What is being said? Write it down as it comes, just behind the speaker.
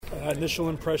initial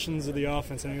impressions of the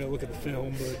offense? I know you got to look at the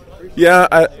film, but yeah,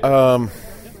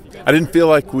 I didn't feel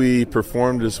like we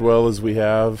performed as well as we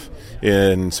have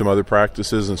in some other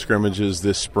practices and scrimmages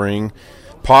this spring.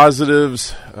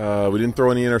 Positives, we didn't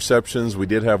throw any interceptions. We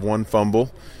did have one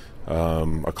fumble,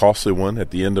 a costly one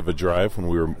at the end of a drive when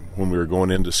we were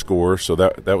going in to score. So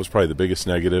that was probably the biggest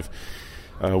negative.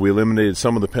 We eliminated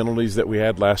some of the penalties that we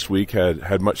had last week,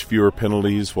 had much fewer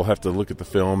penalties. We'll have to look at the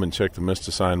film and check the missed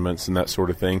assignments and that sort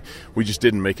of thing. We just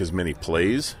didn't make as many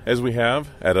plays as we have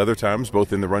at other times,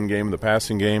 both in the run game and the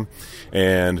passing game,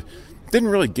 and didn't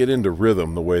really get into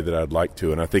rhythm the way that I'd like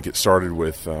to. And I think it started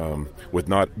with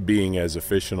not being as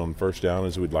efficient on first down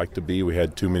as we'd like to be. We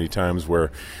had too many times where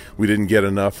we didn't get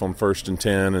enough on 1st and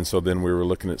 10, and so then we were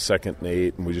looking at 2nd and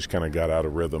 8, and we just kind of got out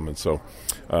of rhythm. And so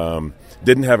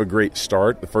didn't have a great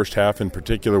start. The first half in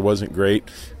particular wasn't great,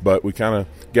 but we kind of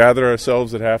gathered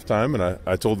ourselves at halftime, and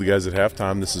I told the guys at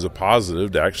halftime this is a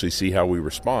positive to actually see how we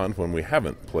respond when we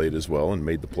haven't played as well and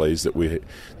made the plays that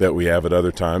we have at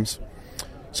other times.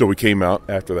 So we came out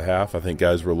after the half. I think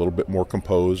guys were a little bit more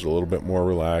composed, a little bit more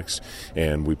relaxed,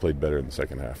 and we played better in the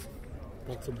second half.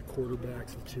 Thoughts on the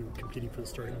quarterbacks and two competing for the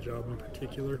starting job in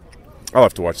particular? I'll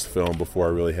have to watch the film before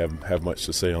I really have much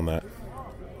to say on that.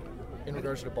 In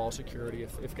regards to ball security,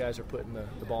 if guys are putting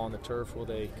the ball on the turf, will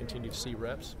they continue to see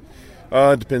reps?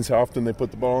 It depends how often they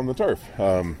put the ball on the turf.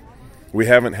 We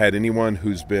haven't had anyone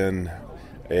who's been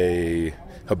a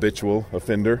habitual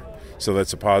offender, so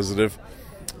that's a positive.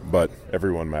 But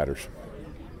everyone matters.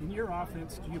 In your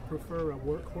offense, do you prefer a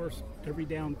workhorse every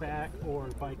down back or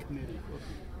by committee?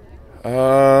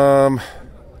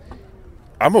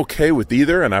 I'm okay with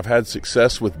either, and I've had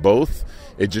success with both.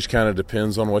 It just kind of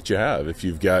depends on what you have. If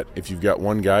you've got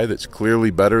one guy that's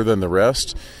clearly better than the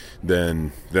rest,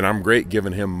 then I'm great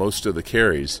giving him most of the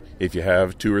carries. If you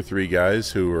have 2 or 3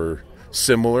 guys who are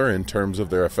similar in terms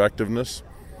of their effectiveness,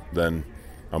 then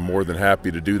I'm more than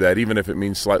happy to do that, even if it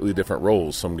means slightly different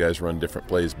roles. Some guys run different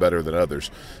plays better than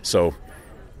others. So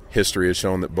history has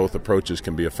shown that both approaches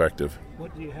can be effective.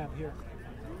 What do you have here?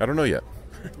 I don't know yet.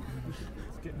 It's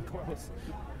getting close.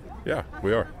 Yeah,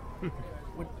 we are.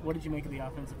 What did you make of the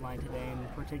offensive line today,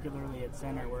 and particularly at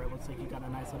center, where it looks like you got a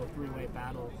nice little 3-way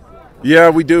battle? Yeah,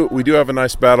 we do have a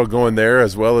nice battle going there,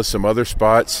 as well as some other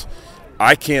spots.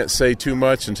 I can't say too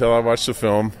much until I watch the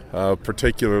film,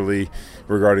 particularly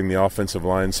regarding the offensive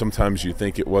line. Sometimes you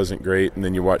think it wasn't great, and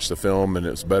then you watch the film and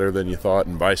it's better than you thought,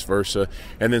 and vice versa.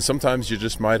 And then sometimes you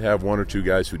just might have 1 or 2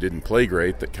 guys who didn't play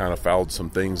great that kind of fouled some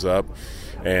things up.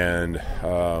 And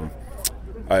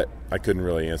I couldn't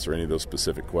really answer any of those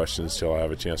specific questions until I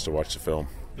have a chance to watch the film.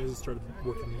 You guys started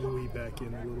working Louis back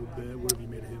in a little bit. What have you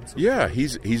made of him? Yeah,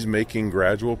 he's making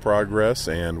gradual progress,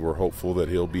 and we're hopeful that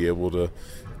he'll be able to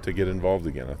get involved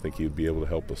again. I think he'd be able to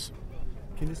help us.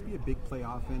 Can this be a big play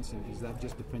offense, and is that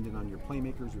just dependent on your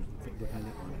playmakers, or is it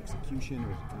dependent on execution, or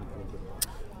is it kind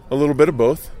of a little bit of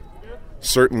both?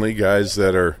 Certainly, guys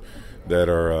that are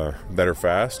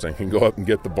fast and can go up and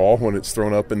get the ball when it's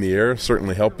thrown up in the air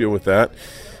certainly help you with that.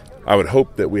 I would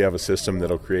hope that we have a system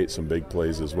that'll create some big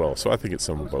plays as well. So I think it's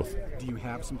some of both. Do you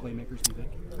have some playmakers, do you think?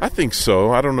 I think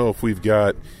so. I don't know if we've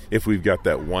got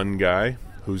that one guy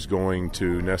who's going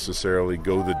to necessarily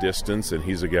go the distance, and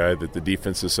he's a guy that the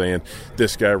defense is saying,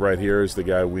 this guy right here is the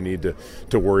guy we need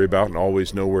to worry about and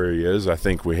always know where he is. I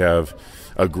think we have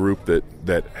a group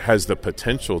that has the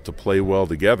potential to play well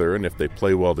together, and if they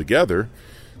play well together,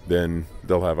 then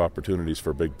they'll have opportunities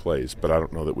for big plays. But I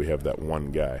don't know that we have that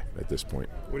one guy at this point.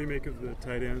 What do you make of the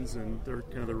tight ends and their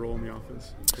kind of their role in the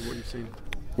offense, from what you've seen?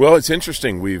 Well, it's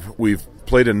interesting. We've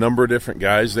played a number of different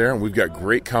guys there, and we've got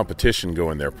great competition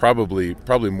going there. Probably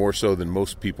more so than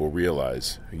most people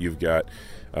realize. You've got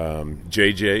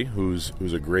JJ,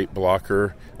 who's a great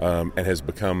blocker and has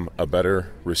become a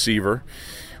better receiver.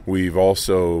 We've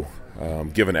also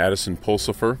given Addison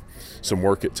Pulsifer some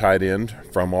work at tight end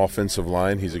from offensive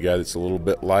line. He's a guy that's a little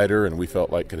bit lighter, and we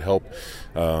felt like could help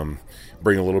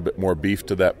bring a little bit more beef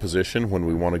to that position when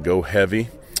we want to go heavy.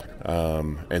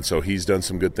 And so he's done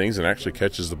some good things and actually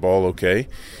catches the ball okay.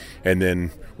 And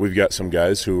then we've got some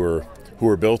guys who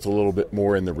are built a little bit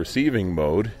more in the receiving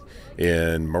mode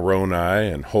in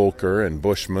Moroni and Holker and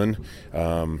Bushman,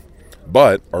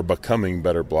 but are becoming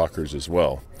better blockers as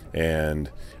well. And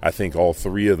I think all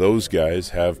 3 of those guys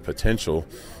have potential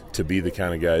to be the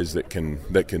kind of guys that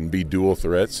can be dual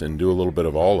threats and do a little bit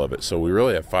of all of it. So we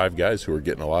really have 5 guys who are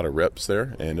getting a lot of reps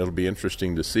there, and it'll be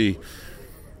interesting to see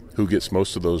who gets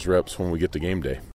most of those reps when we get to game day.